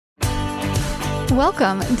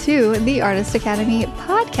Welcome to the Artist Academy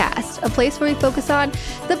podcast, a place where we focus on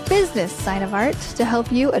the business side of art to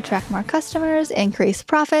help you attract more customers, increase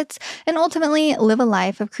profits, and ultimately live a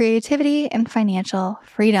life of creativity and financial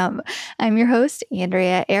freedom. I'm your host,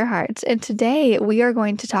 Andrea Earhart, and today we are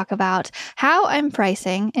going to talk about how I'm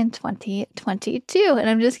pricing in 2022. And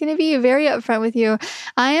I'm just going to be very upfront with you.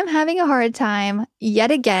 I am having a hard time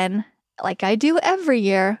yet again, like I do every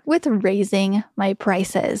year, with raising my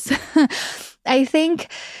prices. I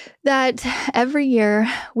think that every year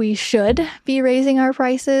we should be raising our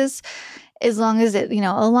prices as long as it,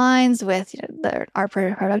 aligns with our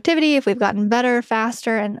productivity, if we've gotten better,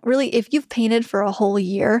 faster, and really if you've painted for a whole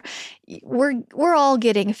year, we're all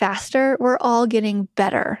getting faster. We're all getting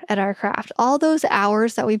better at our craft. All those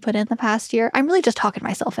hours that we put in the past year, I'm really just talking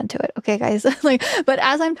myself into it. Okay, guys. But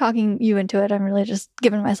as I'm talking you into it, I'm really just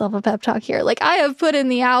giving myself a pep talk here. I have put in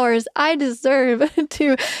the hours. I deserve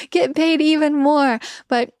to get paid even more.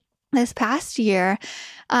 But this past year,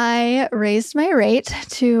 I raised my rate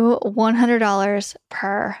to $100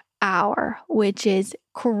 per hour, which is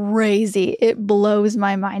crazy. It blows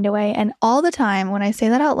my mind away. And all the time when I say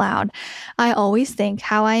that out loud, I always think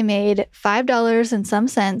how I made $5 and some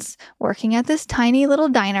cents working at this tiny little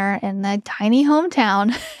diner in the tiny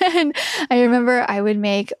hometown. And I remember I would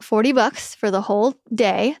make $40 for the whole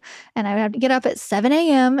day, and I would have to get up at 7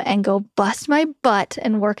 a.m. and go bust my butt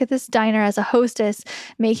and work at this diner as a hostess,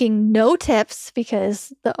 making no tips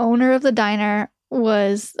because the owner of the diner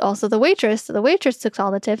was also the waitress. So the waitress took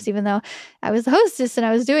all the tips, even though I was the hostess and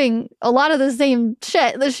I was doing a lot of the same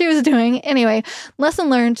shit that she was doing. Anyway, lesson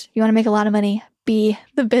learned, you want to make a lot of money, be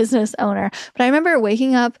the business owner. But I remember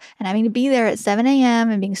waking up and having to be there at 7 a.m.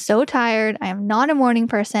 and being so tired. I am not a morning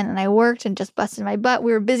person, and I worked and just busted my butt.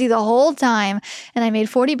 We were busy the whole time, and I made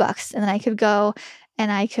 $40, and then I could go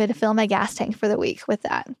and I could fill my gas tank for the week with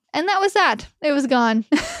that. And that was that. It was gone.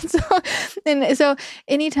 So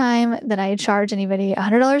anytime that I charge anybody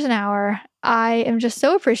 $100 an hour, I am just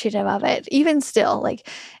so appreciative of it. Even still,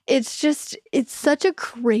 it's such a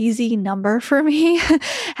crazy number for me.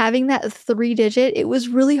 Having that 3-digit, it was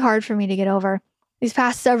really hard for me to get over. These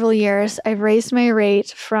past several years, I've raised my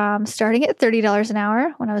rate from starting at $30 an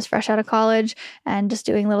hour when I was fresh out of college and just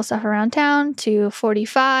doing little stuff around town to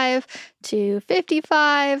 $45 to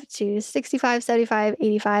 $55 to $65, $75,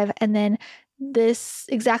 $85. And then this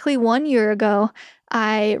exactly 1 year ago,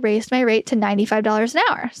 I raised my rate to $95 an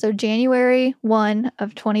hour. So January 1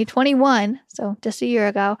 of 2021, so just a year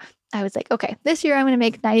ago, I was like, okay, this year I'm going to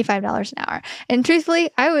make $95 an hour. And truthfully,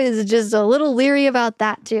 I was just a little leery about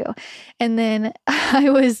that too. And then I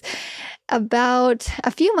was about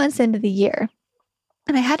a few months into the year,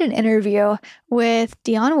 and I had an interview with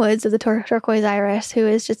Dion Woods of the Turquoise Iris, who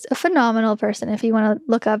is just a phenomenal person. If you want to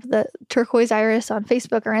look up the Turquoise Iris on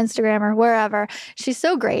Facebook or Instagram or wherever, she's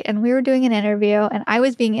so great. And we were doing an interview, and I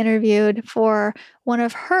was being interviewed for one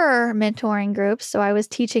of her mentoring groups. So I was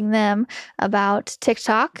teaching them about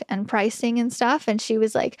TikTok and pricing and stuff. And she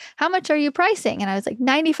was like, "How much are you pricing?" And I was like,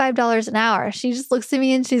 $95 an hour. She just looks at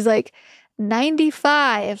me and she's like,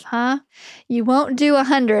 95, huh? You won't do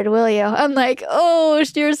 100, will you? I'm like, oh,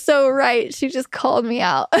 you're so right. She just called me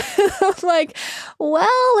out. I'm like, well,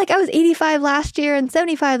 I was 85 last year and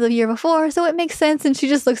 75 the year before, so it makes sense. And she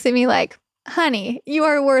just looks at me like, honey, you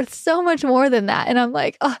are worth so much more than that. And I'm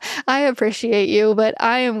like, oh, I appreciate you, but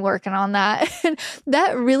I am working on that. And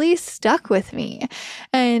that really stuck with me.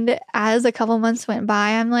 And as a couple months went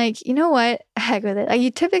by, I'm like, you know what? Heck with it. You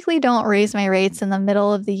typically don't raise my rates in the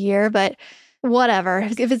middle of the year, but whatever.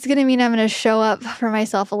 If it's going to mean I'm going to show up for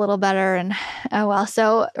myself a little better, and oh well.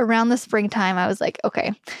 So around the springtime, I was like,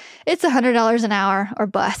 okay, it's $100 an hour or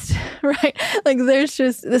bust, right? This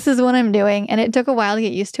is what I'm doing. And it took a while to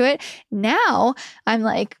get used to it. Now I'm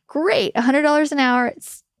like, great, $100 an hour.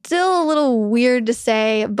 It's still a little weird to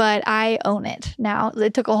say, but I own it now.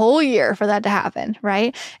 It took a whole year for that to happen,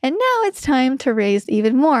 right? And now it's time to raise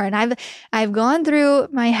even more. And I've gone through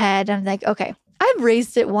my head. I'm like, okay, I've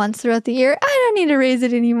raised it once throughout the year. I don't need to raise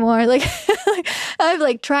it anymore.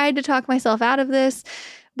 I've tried to talk myself out of this,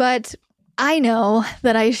 but I know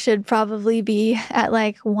that I should probably be at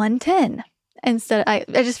 110 instead. I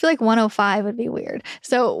just feel like 105 would be weird.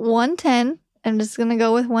 So 110, I'm just going to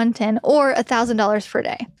go with 110 or $1,000 per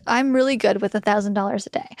day. I'm really good with $1,000 a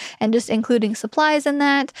day, and just including supplies in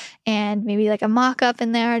that and maybe a mock-up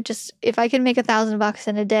in there. Just if I can make $1,000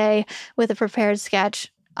 in a day with a prepared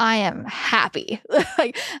sketch, I am happy.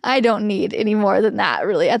 I don't need any more than that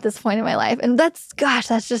really at this point in my life. And that's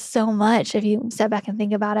just so much if you step back and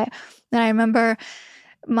think about it. And I remember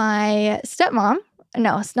my stepmom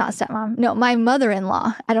No, it's not stepmom. No, my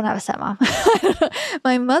mother-in-law. I don't have a stepmom.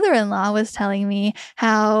 My mother-in-law was telling me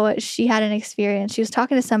how she had an experience. She was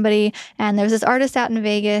talking to somebody, and there was this artist out in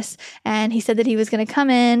Vegas, and he said that he was going to come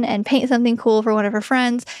in and paint something cool for one of her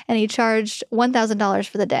friends, and he charged $1,000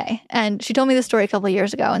 for the day. And she told me this story a couple of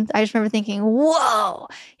years ago, and I just remember thinking, whoa,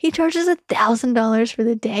 he charges $1,000 for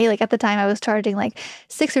the day. Like at the time, I was charging like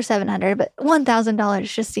 $600 or $700, but $1,000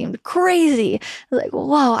 just seemed crazy. I was like,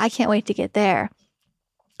 whoa, I can't wait to get there.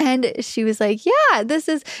 And she was like, yeah, this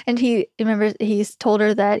is, and he's told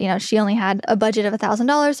her that, she only had a budget of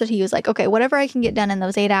 $1,000. So he was like, okay, whatever I can get done in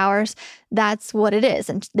those 8 hours, that's what it is.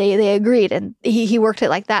 And they agreed, and he worked it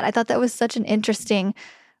like that. I thought that was such an interesting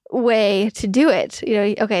way to do it.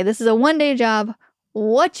 Okay, this is a 1-day job.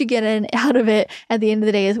 What you get out of it at the end of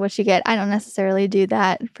the day is what you get. I don't necessarily do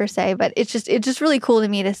that per se, but it's just really cool to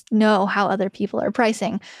me to know how other people are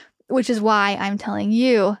pricing, which is why I'm telling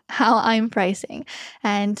you how I'm pricing.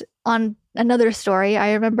 And on another story,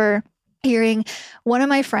 I remember hearing one of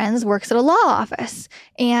my friends works at a law office,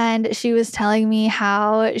 and she was telling me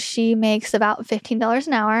how she makes about $15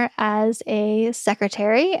 an hour as a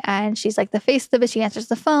secretary. And she's like the face of it. She answers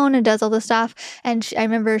the phone and does all the stuff. And I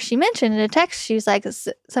remember she mentioned in a text, she's like,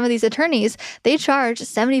 some of these attorneys, they charge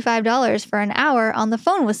 $75 for an hour on the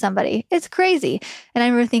phone with somebody. It's crazy. And I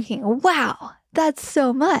remember thinking, wow, that's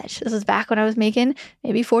so much. This was back when I was making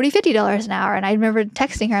maybe $40, $50 an hour. And I remember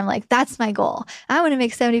texting her, I'm like, that's my goal. I want to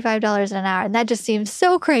make $75 an hour. And that just seems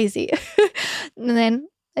so crazy. And then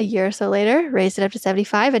a year or so later, raised it up to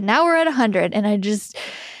 75, and now we're at 100. And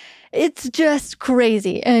it's just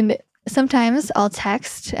crazy. And sometimes I'll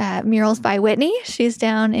text Murals by Whitney. She's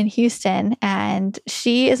down in Houston, and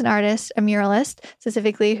she is an artist, a muralist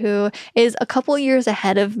specifically, who is a couple years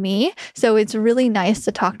ahead of me. So it's really nice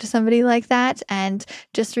to talk to somebody like that. And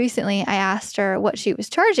just recently, I asked her what she was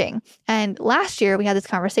charging. And last year, we had this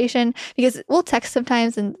conversation because we'll text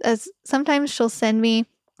sometimes, and sometimes she'll send me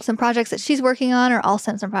some projects that she's working on, or I'll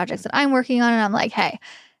send some projects that I'm working on. And I'm like, hey,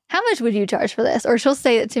 how much would you charge for this? Or she'll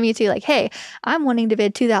say it to me too, like, hey, I'm wanting to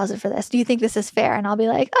bid $2,000 for this. Do you think this is fair? And I'll be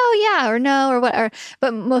like, oh yeah, or no, or what,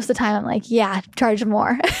 but most of the time I'm like, yeah, charge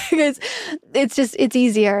more. Because it's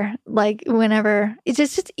easier. Like whenever, it's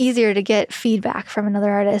just easier to get feedback from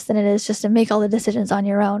another artist than it is just to make all the decisions on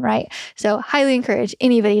your own, right? So highly encourage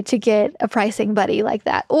anybody to get a pricing buddy like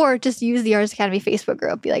that, or just use the Artist Academy Facebook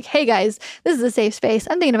group. Be like, hey guys, this is a safe space.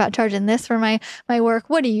 I'm thinking about charging this for my work.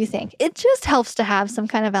 What do you think? It just helps to have some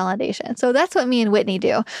kind of validation. So that's what me and Whitney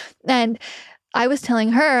do. And I was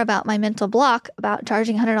telling her about my mental block about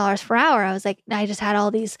charging $100 per hour. I was like, I just had all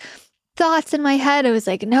these thoughts in my head. I was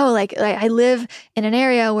like, no, like I live in an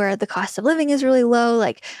area where the cost of living is really low.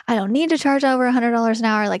 Like I don't need to charge over $100 an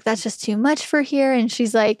hour. Like that's just too much for here. And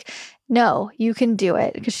she's like, no, you can do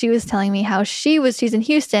it. Because she was telling me how she's in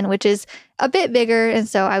Houston, which is a bit bigger. And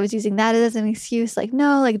so I was using that as an excuse. Like,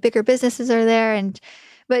 no, like bigger businesses are there.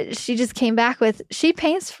 But she just came back with, she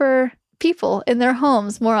paints for people in their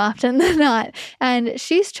homes more often than not. And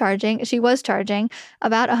she was charging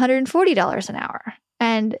about $140 an hour.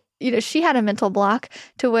 And, she had a mental block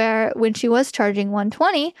to where when she was charging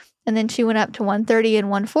 $120 and then she went up to $130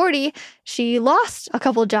 and $140, she lost a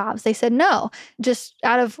couple jobs. They said no, just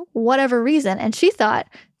out of whatever reason. And she thought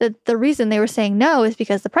that the reason they were saying no is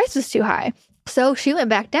because the price was too high. So she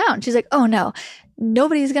went back down. She's like, oh no,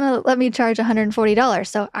 nobody's going to let me charge $140.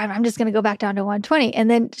 So I'm just going to go back down to $120. And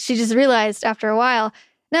then she just realized after a while,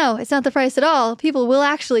 no, it's not the price at all. People will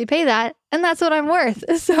actually pay that. And that's what I'm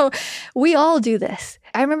worth. So we all do this.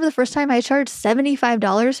 I remember the first time I charged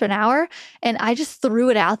 $75 for an hour, and I just threw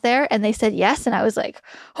it out there and they said yes. And I was like,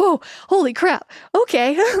 oh, holy crap.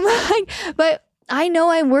 Okay. But I know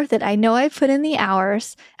I'm worth it. I know I've put in the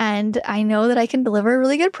hours, and I know that I can deliver a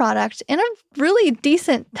really good product in a really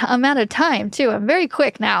decent amount of time too. I'm very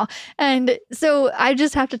quick now. And so I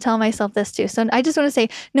just have to tell myself this too. So I just want to say,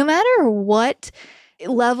 no matter what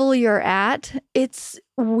level you're at, it's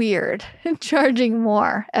weird charging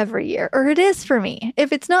more every year, or it is for me.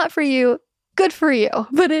 If it's not for you, good for you,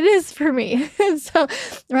 but it is for me. So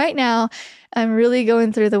right now, I'm really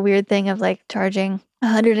going through the weird thing of like charging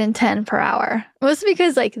 $110 per hour. Mostly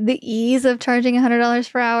because like the ease of charging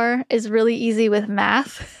 $100 per hour is really easy with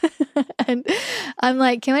math. And I'm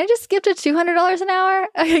like, can I just skip to $200 an hour?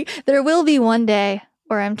 There will be one day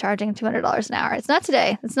where I'm charging $200 an hour. It's not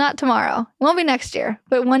today. It's not tomorrow. It won't be next year,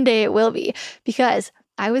 but one day it will be, because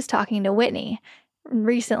I was talking to Whitney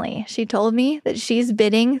recently. She told me that she's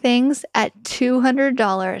bidding things at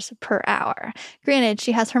 $200 per hour. Granted,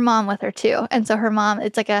 she has her mom with her too. And so her mom,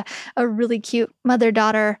 it's like a really cute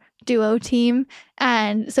mother-daughter duo team.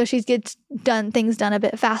 And so she gets things done a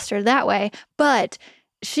bit faster that way. But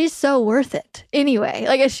she's so worth it anyway.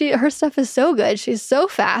 Like her stuff is so good. She's so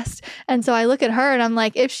fast. And so I look at her and I'm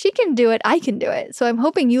like, if she can do it, I can do it. So I'm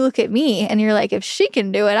hoping you look at me and you're like, if she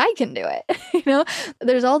can do it, I can do it.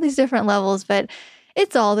 There's all these different levels, but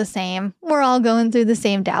it's all the same. We're all going through the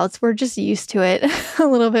same doubts. We're just used to it a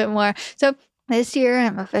little bit more. So this year,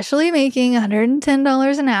 I'm officially making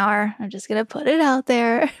 $110 an hour. I'm just going to put it out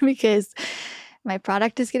there because my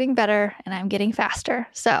product is getting better and I'm getting faster.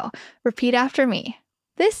 So repeat after me.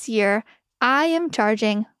 This year, I am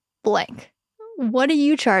charging blank. What are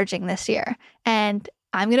you charging this year? And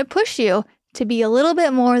I'm going to push you to be a little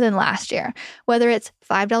bit more than last year, whether it's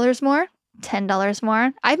 $5 more, $10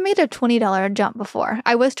 more. I've made a $20 jump before.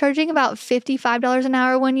 I was charging about $55 an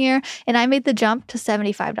hour one year, and I made the jump to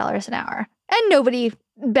 $75 an hour. And nobody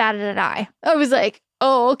batted an eye. I was like,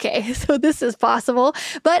 oh, okay, so this is possible.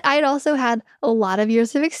 But I'd also had a lot of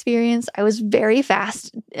years of experience. I was very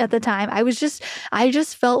fast at the time. I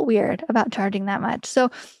just felt weird about charging that much. So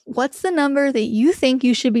what's the number that you think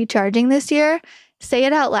you should be charging this year? Say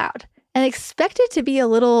it out loud and expect it to be a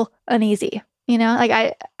little uneasy.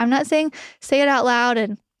 Like I'm not saying say it out loud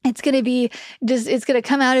and it's going to be it's going to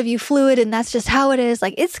come out of you fluid and that's just how it is.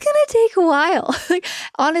 Like it's going to take a while. Like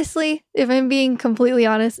honestly, if I'm being completely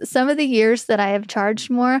honest, some of the years that I have charged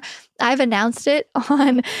more, I've announced it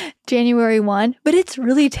on January 1, but it's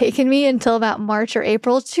really taken me until about March or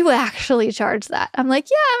April to actually charge that. I'm like,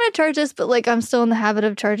 yeah, I'm going to charge this, but like I'm still in the habit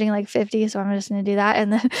of charging like 50, so I'm just going to do that.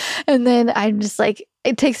 And then I'm just like,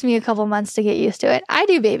 it takes me a couple months to get used to it. I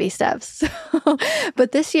do baby steps.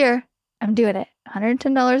 But this year, I'm doing it.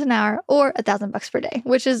 $110 an hour or $1,000 per day,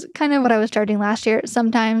 which is kind of what I was charging last year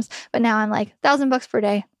sometimes. But now I'm like $1,000 per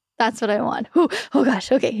day. That's what I want. Ooh, oh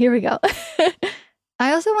gosh. Okay, here we go.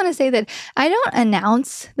 I also want to say that I don't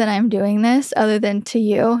announce that I'm doing this other than to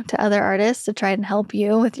you, to other artists, to try and help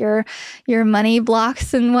you with your money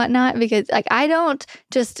blocks and whatnot, because like I don't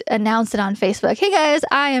just announce it on Facebook. Hey guys,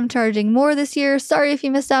 I am charging more this year. Sorry if you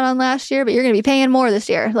missed out on last year, but you're going to be paying more this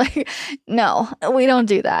year. Like, no, we don't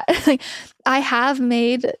do that. Like, I have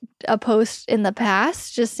made a post in the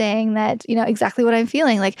past just saying that, exactly what I'm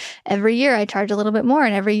feeling. Like every year I charge a little bit more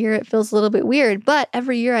and every year it feels a little bit weird, but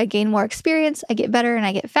every year I gain more experience, I get better and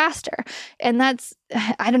I get faster. And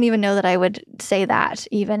I don't even know that I would say that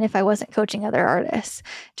even if I wasn't coaching other artists,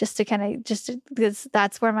 because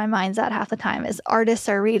that's where my mind's at half the time is artists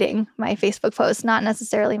are reading my Facebook posts, not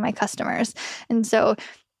necessarily my customers. And so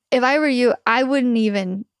if I were you, I wouldn't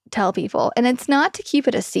even tell people. And it's not to keep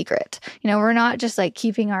it a secret. We're not just like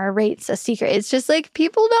keeping our rates a secret. It's just like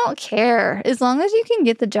people don't care. As long as you can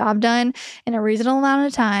get the job done in a reasonable amount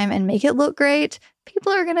of time and make it look great,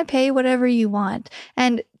 people are going to pay whatever you want.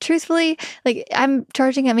 And truthfully, like I'm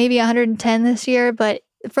charging at maybe 110 this year, but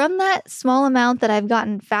from that small amount that I've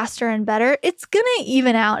gotten faster and better, it's going to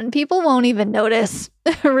even out and people won't even notice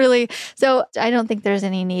really. So I don't think there's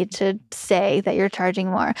any need to say that you're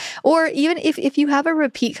charging more. Or even if you have a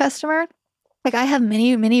repeat customer, like I have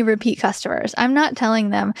many, many repeat customers. I'm not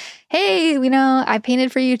telling them, hey, I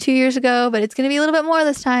painted for you 2 years ago, but it's going to be a little bit more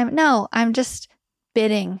this time. No, I'm just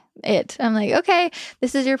bidding it. I'm like, okay,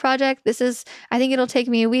 this is your project. I think it'll take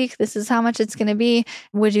me a week. This is how much it's going to be.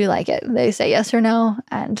 Would you like it? They say yes or no.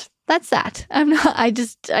 And that's that. I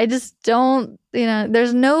just don't,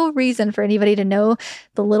 there's no reason for anybody to know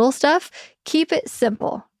the little stuff. Keep it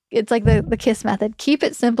simple. It's like the KISS method. Keep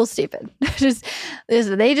it simple, stupid.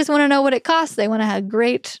 They just want to know what it costs. They want to have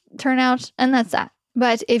great turnout, and that's that.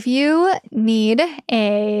 But if you need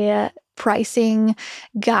a pricing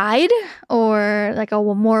guide or like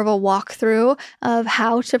more of a walkthrough of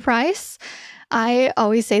how to price, I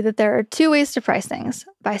always say that there are two ways to price things: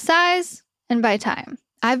 by size and by time.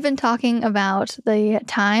 I've been talking about the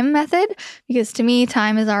time method because to me,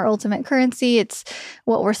 time is our ultimate currency. It's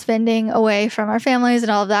what we're spending away from our families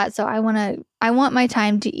and all of that. So I want my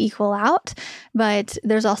time to equal out, but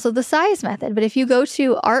there's also the size method. But if you go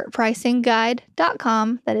to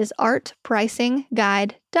artpricingguide.com, that is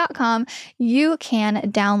artpricingguide.com, you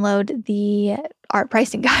can download the art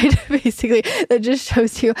pricing guide, basically, that just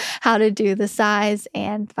shows you how to do the size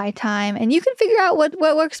and by time. And you can figure out what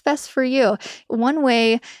works best for you. One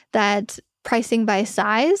way that pricing by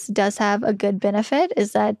size does have a good benefit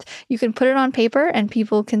is that you can put it on paper and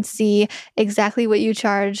people can see exactly what you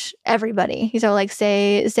charge everybody. So like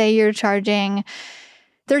say you're charging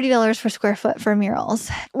 $30 per square foot for murals.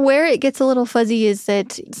 Where it gets a little fuzzy is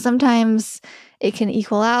that sometimes it can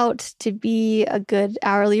equal out to be a good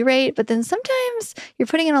hourly rate, but then sometimes you're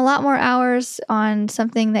putting in a lot more hours on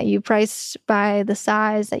something that you priced by the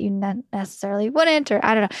size that you not necessarily wouldn't, or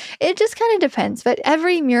I don't know. It just kind of depends. But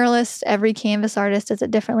every muralist, every canvas artist does it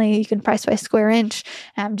differently. You can price by square inch,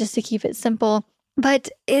 just to keep it simple. But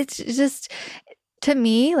it's just, to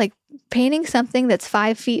me, like painting something that's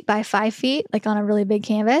 5 feet by 5 feet, like on a really big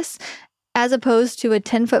canvas, as opposed to a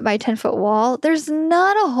 10 foot by 10 foot wall, there's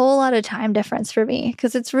not a whole lot of time difference for me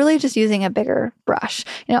because it's really just using a bigger brush.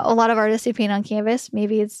 A lot of artists who paint on canvas,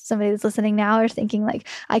 maybe it's somebody that's listening now or thinking like,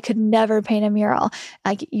 I could never paint a mural.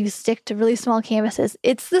 Like you stick to really small canvases.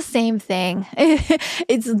 It's the same thing.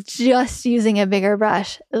 It's just using a bigger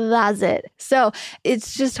brush. That's it. So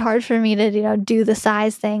it's just hard for me to, do the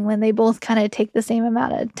size thing when they both kind of take the same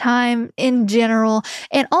amount of time in general.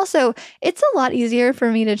 And also it's a lot easier for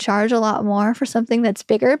me to charge a lot more for something that's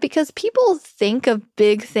bigger because people think of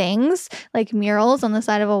big things like murals on the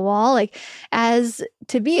side of a wall as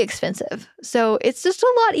to be expensive. So it's just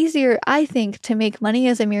a lot easier, I think, to make money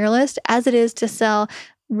as a muralist as it is to sell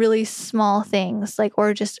really small things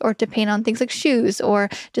or to paint on things like shoes, or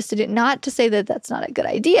just to do, not to say that that's not a good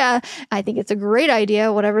idea. I think it's a great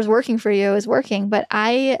idea. Whatever's working for you is working, but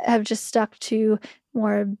I have just stuck to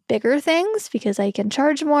more bigger things because I can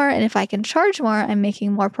charge more. And if I can charge more, I'm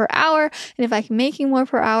making more per hour. And if I'm making more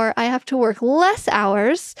per hour, I have to work less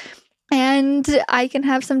hours and I can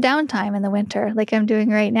have some downtime in the winter like I'm doing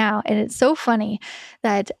right now. And it's so funny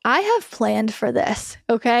that I have planned for this,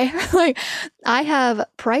 okay? I have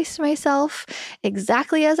priced myself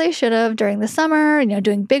exactly as I should have during the summer,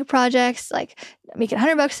 doing big projects, making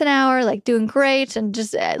 $100 an hour, doing great and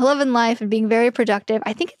just living life and being very productive.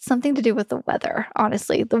 I think it's something to do with the weather,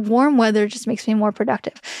 honestly. The warm weather just makes me more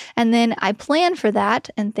productive. And then I plan for that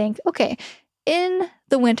and think, okay, in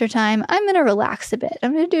the wintertime, I'm going to relax a bit.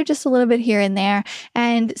 I'm going to do just a little bit here and there.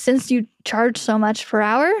 And since you charge so much per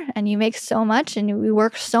hour and you make so much and we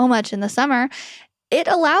work so much in the summer, it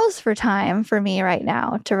allows for time for me right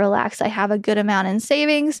now to relax. I have a good amount in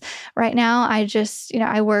savings. Right now, I just,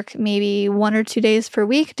 I work maybe 1 or 2 days per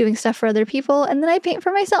week doing stuff for other people, and then I paint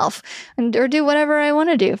for myself or do whatever I want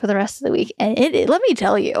to do for the rest of the week. And let me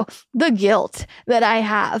tell you, the guilt that I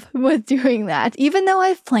have with doing that, even though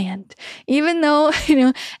I've planned, even though,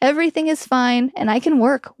 everything is fine and I can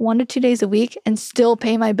work 1 to 2 days a week and still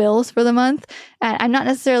pay my bills for the month. And I'm not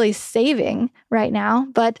necessarily saving right now,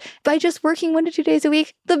 but by just working 1 to 2 days a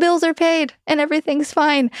week, the bills are paid and everything's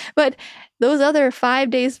fine. But those other 5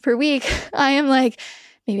 days per week, I am like,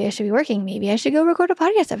 maybe I should be working. Maybe I should go record a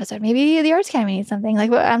podcast episode. Maybe the Arts Academy needs something.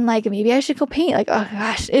 I'm like, maybe I should go paint. Oh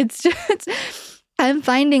gosh, it's just, I'm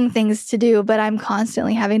finding things to do, but I'm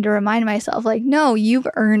constantly having to remind myself, no, you've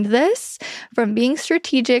earned this from being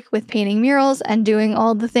strategic with painting murals and doing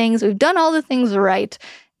all the things. We've done all the things right.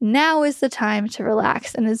 Now is the time to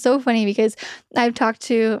relax. And it's so funny because I've talked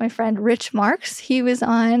to my friend Rich Marks. He was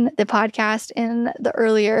on the podcast in the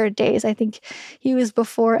earlier days. I think he was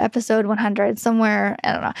before episode 100, somewhere,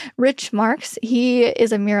 I don't know. Rich Marks, he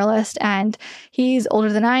is a muralist and he's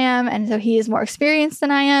older than I am. And so he is more experienced than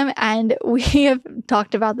I am. And we have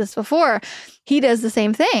talked about this before. He does the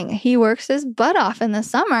same thing. He works his butt off in the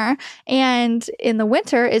summer, and in the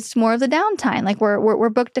winter, it's more of the downtime. We're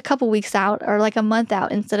booked a couple weeks out or a month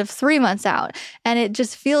out instead of 3 months out. And it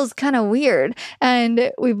just feels kind of weird.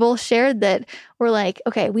 And we both shared that we're like,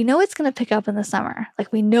 okay, we know it's going to pick up in the summer.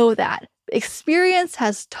 We know that. Experience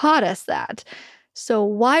has taught us that. So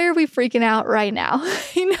why are we freaking out right now?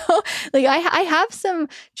 I have some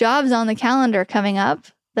jobs on the calendar coming up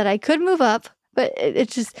that I could move up, but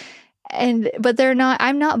it's just... but they're not,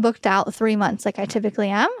 I'm not booked out 3 months like I typically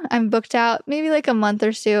am. I'm booked out maybe a month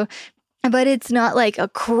or two, but it's not a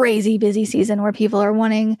crazy busy season where people are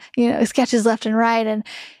wanting, sketches left and right, and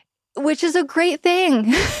which is a great thing.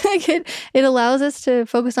 It allows us to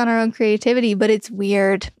focus on our own creativity, but it's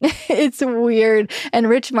weird. It's weird. And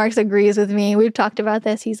Rich Marks agrees with me. We've talked about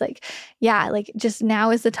this. He's yeah, just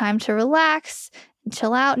now is the time to relax,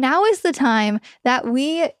 chill out. Now is the time that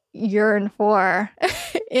we yearn for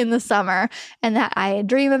in the summer and that I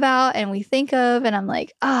dream about and we think of, and I'm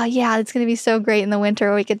like, oh yeah, it's going to be so great in the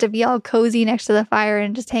winter. We get to be all cozy next to the fire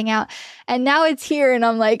and just hang out. And now it's here and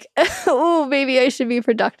I'm like, oh, maybe I should be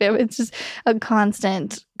productive. It's just a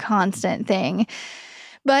constant thing.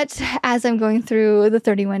 But as I'm going through the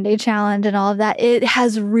 31-day challenge and all of that, it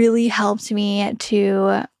has really helped me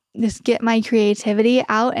to just get my creativity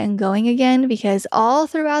out and going again, because all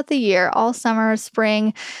throughout the year, all summer,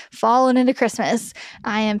 spring, fall, and into Christmas,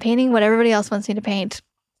 I am painting what everybody else wants me to paint.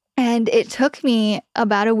 And it took me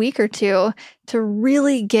about a week or two to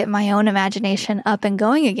really get my own imagination up and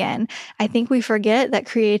going again. I think we forget that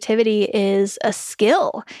creativity is a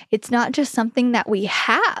skill. It's not just something that we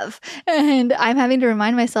have. And I'm having to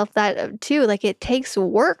remind myself that too. Like, it takes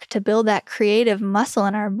work to build that creative muscle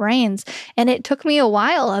in our brains. And it took me a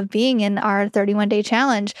while of being in our 31-day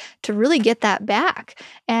challenge to really get that back.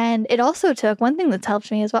 And it also took one thing that's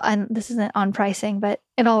helped me as well. And this isn't on pricing, but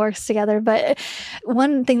it all works together. But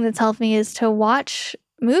one thing that's helped me is to watch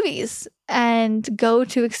movies and go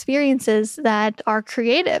to experiences that are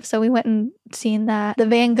creative. So we went and seen the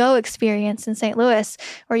Van Gogh experience in St. Louis,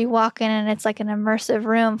 where you walk in and it's like an immersive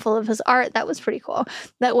room full of his art. That was pretty cool.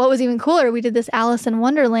 What was even cooler, we did this Alice in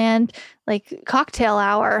Wonderland like cocktail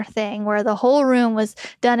hour thing where the whole room was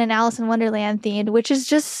done in Alice in Wonderland themed, which is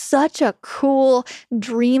just such a cool,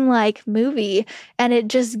 dreamlike movie. And it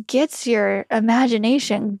just gets your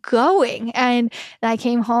imagination going. And I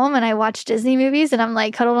came home and I watched Disney movies and I'm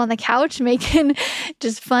like cuddled on the couch making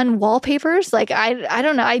just fun wallpapers. Like, I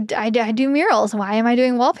don't know. I do murals. Why am I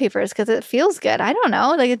doing wallpapers? Because it feels good. I don't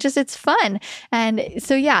know. Like, it's fun. And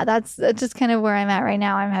so, yeah, that's just kind of where I'm at right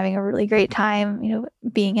now. I'm having a really great time,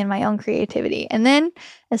 being in my own creativity. And then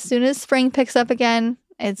as soon as spring picks up again,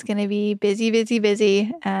 it's going to be busy, busy,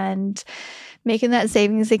 busy, and making that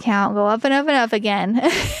savings account go up and up and up again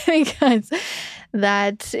because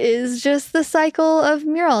that is just the cycle of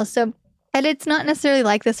murals. So, and it's not necessarily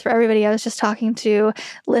like this for everybody. I was just talking to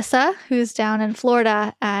Lissa, who's down in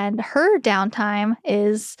Florida, and her downtime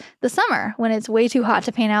is the summer when it's way too hot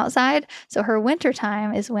to paint outside. So her winter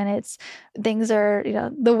time is when things are,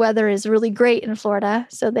 the weather is really great in Florida.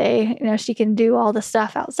 So she can do all the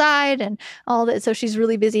stuff outside and all that. So she's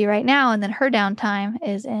really busy right now. And then her downtime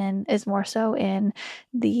is more so in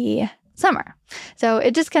the summer. So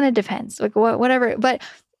it just kind of depends, like whatever. But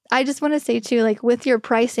I just want to say too, like with your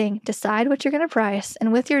pricing, decide what you're going to price.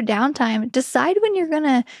 And with your downtime, decide when you're going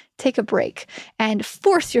to take a break and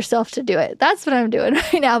force yourself to do it. That's what I'm doing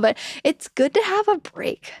right now. But it's good to have a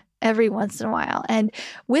break every once in a while. And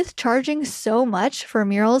with charging so much for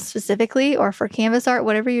murals specifically, or for canvas art,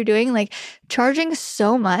 whatever you're doing, like charging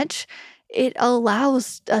so much, it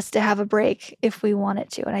allows us to have a break if we want it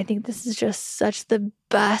to. And I think this is just such the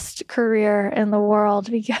best career in the world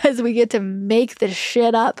because we get to make this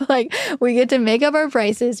shit up. Like, we get to make up our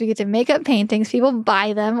prices. We get to make up paintings. People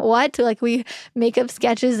buy them. What? Like, we make up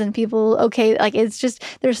sketches and people, okay, like it's just,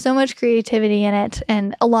 there's so much creativity in it,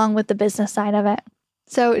 and along with the business side of it.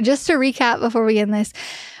 So just to recap before we end this,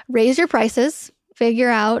 raise your prices, figure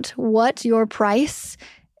out what your price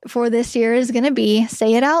for this year is going to be,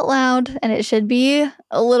 say it out loud, and it should be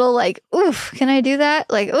a little like, oof, can I do that?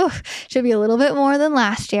 Like, oof, should be a little bit more than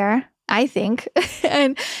last year, I think.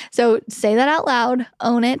 And so say that out loud,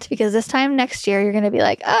 own it, because this time next year, you're going to be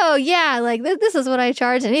like, oh yeah, like this is what I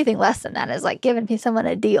charge. Anything less than that is like giving someone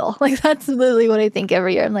a deal. Like, that's literally what I think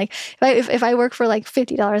every year. I'm like, if I work for like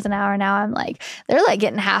 $50 an hour now, I'm like, they're like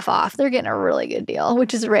getting half off. They're getting a really good deal,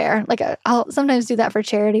 which is rare. Like, I'll sometimes do that for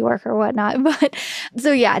charity work or whatnot. But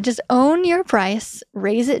so yeah, just own your price,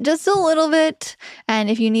 raise it just a little bit. And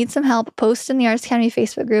if you need some help, post in the Artist Academy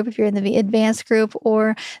Facebook group if you're in the advanced group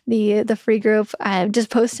or the free group. Just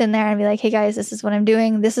post in there and be like, hey guys, this is what I'm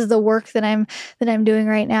doing. This is the work that I'm doing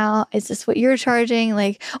right now. Is this what you're charging?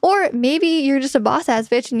 Like, or maybe you're just a boss ass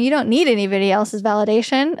bitch and you don't need anybody else's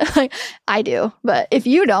validation. Like, I do, but if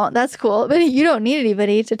you don't, that's cool. But you don't need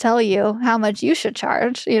anybody to tell you how much you should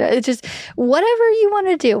charge. It's just whatever you want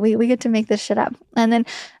to do. We get to make this shit up. And then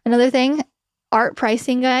another thing,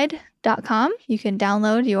 artpricingguide.com. You can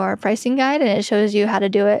download your pricing guide and it shows you how to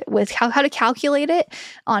do it with how to calculate it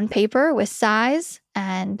on paper with size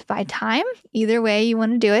and by time. Either way you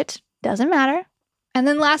want to do it, doesn't matter. And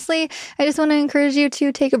then lastly, I just want to encourage you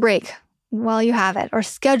to take a break while you have it, or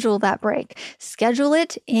schedule that break. Schedule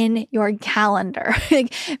it in your calendar.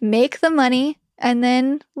 Make the money and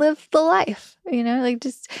then live the life,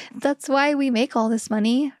 just that's why we make all this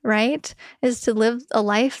money, right? Is to live a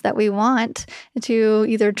life that we want, to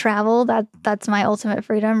either travel, that's my ultimate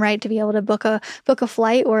freedom, right? To be able to book a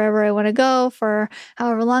flight wherever I want to go for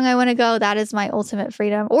however long I want to go. That is my ultimate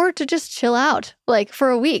freedom. Or to just chill out like for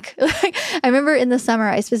a week. I remember in the summer,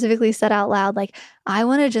 I specifically said out loud, like, I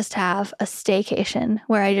want to just have a staycation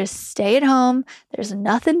where I just stay at home. There's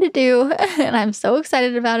nothing to do. And I'm so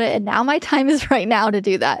excited about it. And now my time is right now to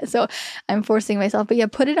do that. So I'm forcing myself. But yeah,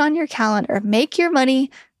 put it on your calendar. Make your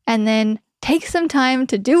money and then take some time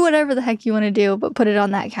to do whatever the heck you want to do, but put it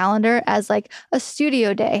on that calendar as like a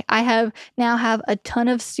studio day. I now have a ton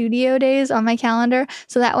of studio days on my calendar.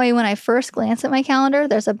 So that way, when I first glance at my calendar,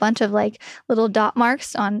 there's a bunch of like little dot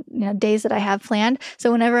marks on days that I have planned.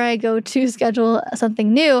 So whenever I go to schedule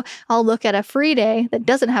something new, I'll look at a free day that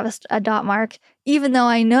doesn't have a dot mark. Even though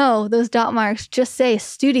I know those dot marks just say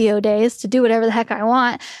studio days to do whatever the heck I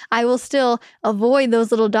want, I will still avoid those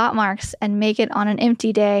little dot marks and make it on an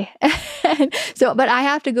empty day. But I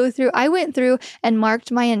have to go through, I went through and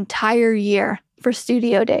marked my entire year for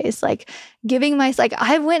studio days, like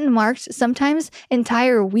I went and marked sometimes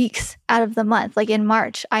entire weeks out of the month. Like in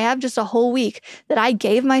March, I have just a whole week that I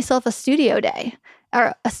gave myself a studio day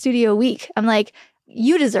or a studio week. I'm like,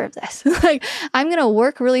 you deserve this. Like, I'm going to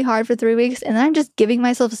work really hard for 3 weeks and then I'm just giving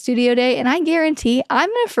myself a studio day, and I guarantee I'm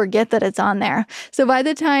going to forget that it's on there. So by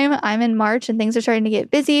the time I'm in March and things are starting to get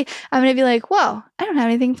busy, I'm going to be like, whoa, I don't have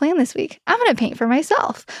anything planned this week. I'm going to paint for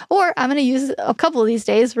myself, or I'm going to use a couple of these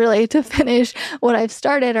days really to finish what I've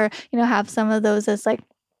started, or, have some of those as like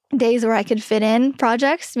days where I could fit in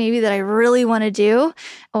projects maybe that I really want to do,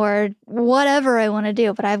 or whatever I want to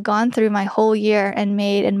do. But I've gone through my whole year and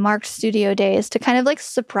made and marked studio days to kind of like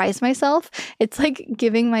surprise myself. It's like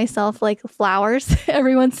giving myself like flowers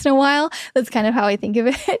every once in a while. That's kind of how I think of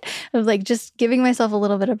it. Of like just giving myself a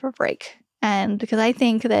little bit of a break. And because I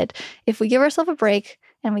think that if we give ourselves a break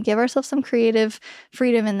and we give ourselves some creative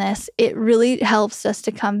freedom in this, it really helps us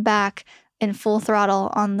to come back in full throttle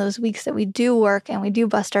on those weeks that we do work and we do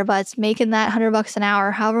bust our butts, making that $100 an hour,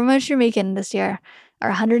 however much you're making this year, or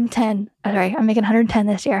 110. Sorry, I'm making 110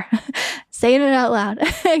 this year. Saying it out loud.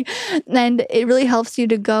 And it really helps you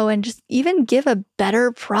to go and just even give a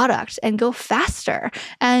better product and go faster.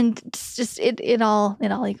 And just it all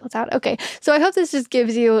equals out. Okay. So I hope this just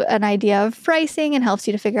gives you an idea of pricing and helps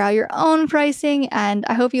you to figure out your own pricing. And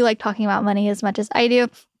I hope you like talking about money as much as I do.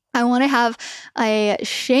 I want to have a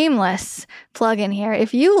shameless plug in here.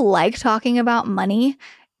 If you like talking about money,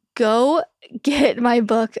 go get my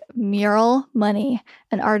book, Mural Money,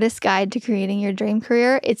 An Artist's Guide to Creating Your Dream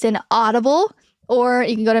Career. It's in Audible, or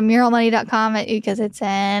you can go to muralmoney.com because it's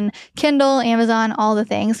in Kindle, Amazon, all the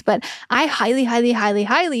things. But I highly, highly, highly,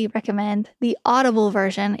 highly recommend the Audible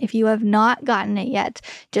version. If you have not gotten it yet,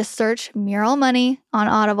 just search Mural Money on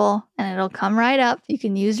Audible and it'll come right up. You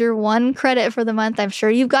can use your 1 credit for the month. I'm sure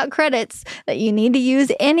you've got credits that you need to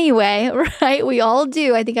use anyway, right? We all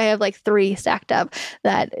do. I think I have like 3 stacked up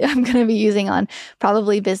that I'm going to be using on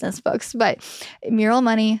probably business books. But Mural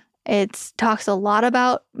Money, it talks a lot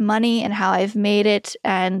about money and how I've made it,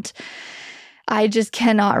 and I just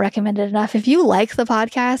cannot recommend it enough. If you like the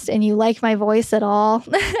podcast and you like my voice at all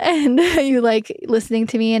and you like listening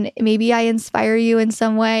to me and maybe I inspire you in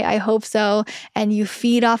some way, I hope so, and you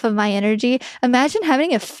feed off of my energy, imagine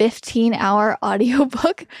having a 15-hour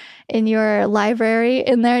audiobook in your library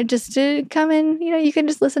in there just to come in, you can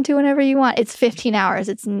just listen to whenever you want. It's 15 hours.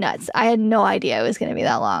 It's nuts. I had no idea it was going to be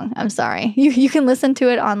that long. I'm sorry. You can listen to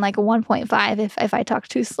it on like 1.5 if I talk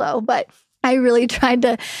too slow, but I really tried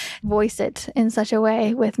to voice it in such a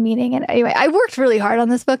way with meaning. And anyway, I worked really hard on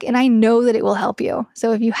this book and I know that it will help you.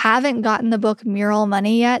 So if you haven't gotten the book Mural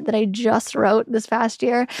Money yet that I just wrote this past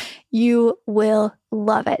year, you will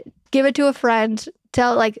love it. Give it to a friend.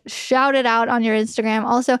 Shout it out on your Instagram.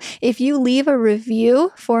 Also, if you leave a review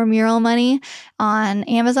for Mural Money on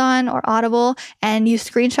Amazon or Audible and you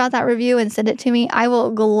screenshot that review and send it to me, I will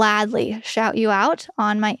gladly shout you out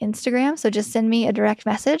on my Instagram. So just send me a direct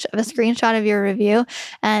message of a screenshot of your review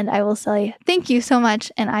and I will say thank you so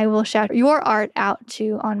much, and I will shout your art out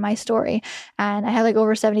on my story. And I have like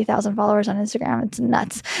over 70,000 followers on Instagram. It's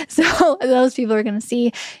nuts. So those people are going to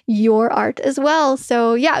see your art as well.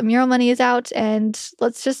 So yeah, Mural Money is out, and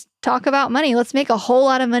let's just talk about money. Let's make a whole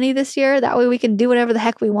lot of money this year. That way we can do whatever the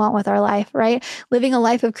heck we want with our life, right? Living a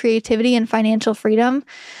life of creativity and financial freedom.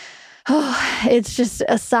 Oh, it's just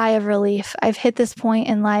a sigh of relief. I've hit this point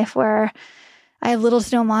in life where I have little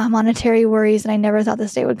to no monetary worries, and I never thought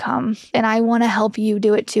this day would come. And I want to help you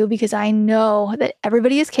do it too, because I know that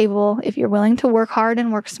everybody is capable if you're willing to work hard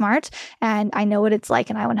and work smart. And I know what it's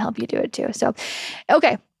like, and I want to help you do it too. So,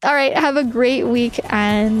 okay. All right. Have a great week,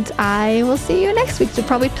 and I will see you next week to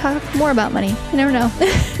probably talk more about money. You never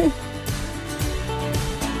know.